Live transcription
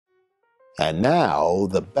And now,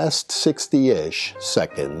 the best 60-ish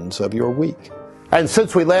seconds of your week. And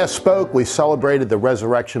since we last spoke, we celebrated the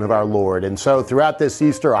resurrection of our Lord. And so throughout this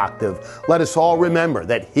Easter octave, let us all remember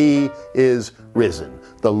that He is risen.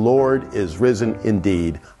 The Lord is risen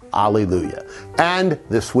indeed. Alleluia. And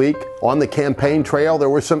this week on the campaign trail, there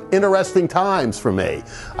were some interesting times for me.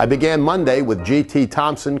 I began Monday with G.T.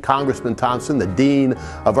 Thompson, Congressman Thompson, the dean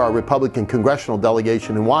of our Republican congressional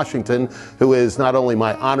delegation in Washington, who is not only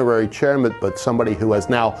my honorary chairman, but somebody who has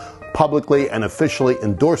now publicly and officially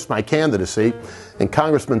endorsed my candidacy. And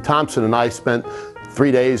Congressman Thompson and I spent 3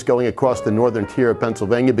 days going across the northern tier of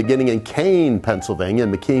Pennsylvania, beginning in Kane, Pennsylvania,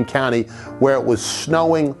 in McKean County, where it was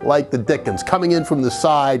snowing like the dickens. Coming in from the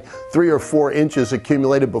side, 3 or 4 inches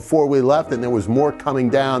accumulated before we left, and there was more coming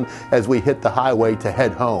down as we hit the highway to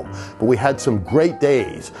head home. But we had some great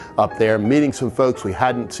days up there, meeting some folks we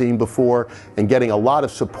hadn't seen before, and getting a lot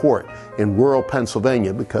of support in rural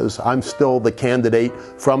Pennsylvania, because I'm still the candidate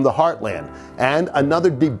from the heartland. And another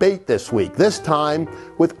debate this week, this time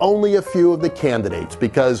with only a few of the candidates,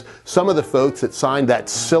 because some of the folks that signed that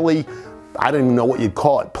silly, I don't even know what you'd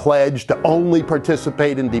call it, pledge to only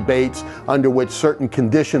participate in debates under which certain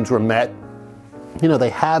conditions were met, you know,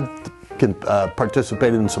 they have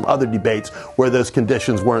participated in some other debates where those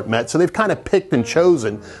conditions weren't met. So they've kind of picked and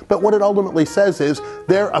chosen. But what it ultimately says is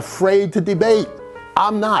they're afraid to debate.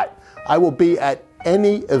 I'm not. I will be at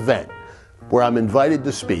any event where I'm invited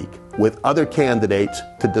to speak with other candidates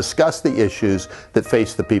to discuss the issues that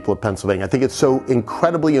face the people of Pennsylvania. I think it's so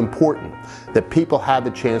incredibly important that people have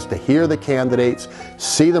a chance to hear the candidates,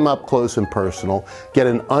 see them up close and personal, get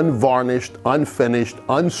an unvarnished, unfinished,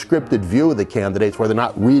 unscripted view of the candidates where they're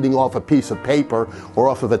not reading off a piece of paper or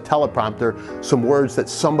off of a teleprompter some words that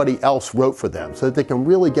somebody else wrote for them, so that they can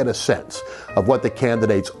really get a sense of what the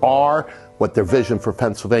candidates are, what their vision for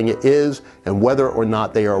Pennsylvania is, and whether or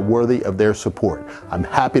not they are worthy of their support. I'm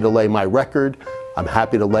happy to lay my record, I'm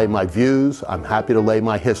happy to lay my views, I'm happy to lay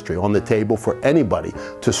my history on the table for anybody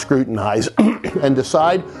to scrutinize and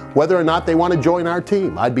decide whether or not they want to join our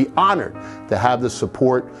team. I'd be honored to have the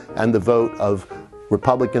support and the vote of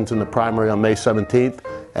Republicans in the primary on May 17th,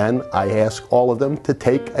 and I ask all of them to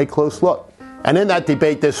take a close look. And in that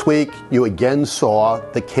debate this week, you again saw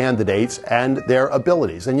the candidates and their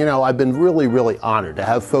abilities. And you know, I've been really, really honored to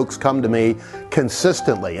have folks come to me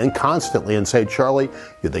consistently and constantly and say, Charlie,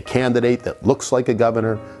 you're the candidate that looks like a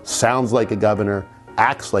governor, sounds like a governor,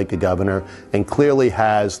 acts like a governor, and clearly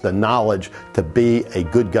has the knowledge to be a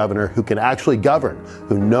good governor who can actually govern,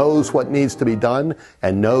 who knows what needs to be done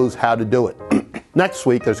and knows how to do it. Next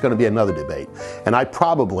week, there's going to be another debate. And I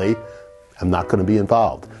probably am not going to be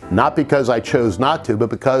involved. Not because I chose not to, but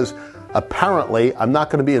because apparently I'm not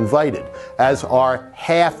going to be invited, as are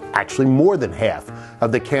half, actually more than half,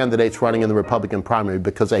 of the candidates running in the Republican primary,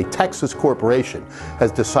 because a Texas corporation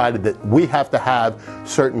has decided that we have to have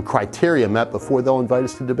certain criteria met before they'll invite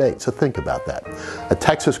us to debate. So think about that. A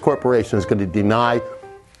Texas corporation is going to deny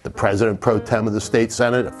the president pro tem of the state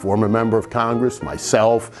senate, a former member of Congress,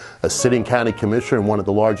 myself, a sitting county commissioner in one of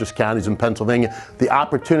the largest counties in Pennsylvania, the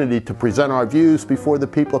opportunity to present our views before the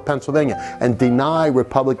people of Pennsylvania, and deny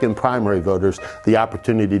Republican primary voters the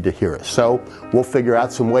opportunity to hear us. So we'll figure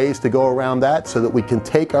out some ways to go around that so that we can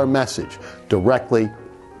take our message directly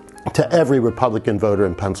to every Republican voter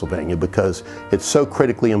in Pennsylvania, because it's so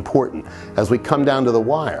critically important as we come down to the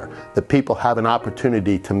wire that people have an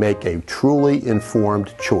opportunity to make a truly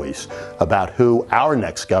informed choice about who our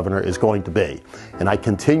next governor is going to be. And I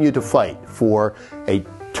continue to fight for a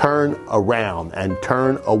turn around and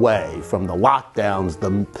turn away from the lockdowns,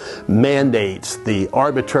 the mandates, the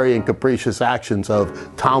arbitrary and capricious actions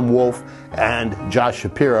of Tom Wolf and Josh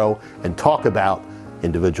Shapiro, and talk about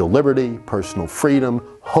individual liberty, personal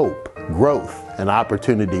freedom, hope, growth, and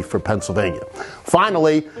opportunity for Pennsylvania.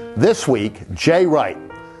 Finally, this week, Jay Wright,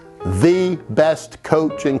 the best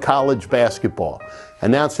coach in college basketball,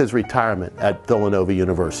 announced his retirement at Villanova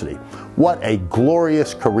University. What a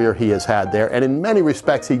glorious career he has had there, and in many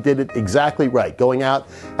respects, he did it exactly right, going out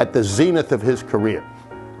at the zenith of his career.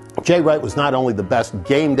 Jay Wright was not only the best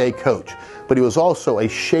game day coach, but he was also a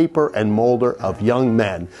shaper and molder of young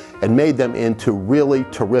men and made them into really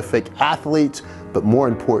terrific athletes, but more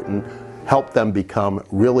important, helped them become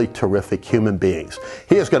really terrific human beings.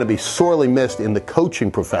 He is going to be sorely missed in the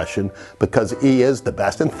coaching profession because he is the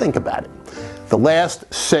best. And think about it. The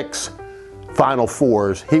last 6 Final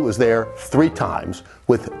Fours, he was there 3 times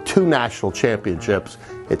with 2 national championships.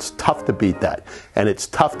 It's tough to beat that. And it's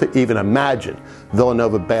tough to even imagine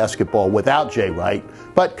Villanova basketball without Jay Wright.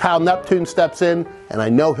 But Kyle Neptune steps in, and I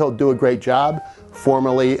know he'll do a great job.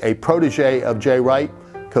 Formerly a protege of Jay Wright,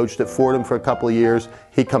 coached at Fordham for a couple of years.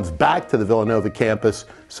 He comes back to the Villanova campus,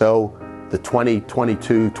 so the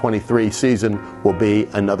 2022-23 season will be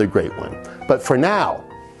another great one. But for now,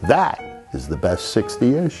 that is the best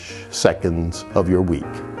 60-ish seconds of your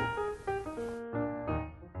week.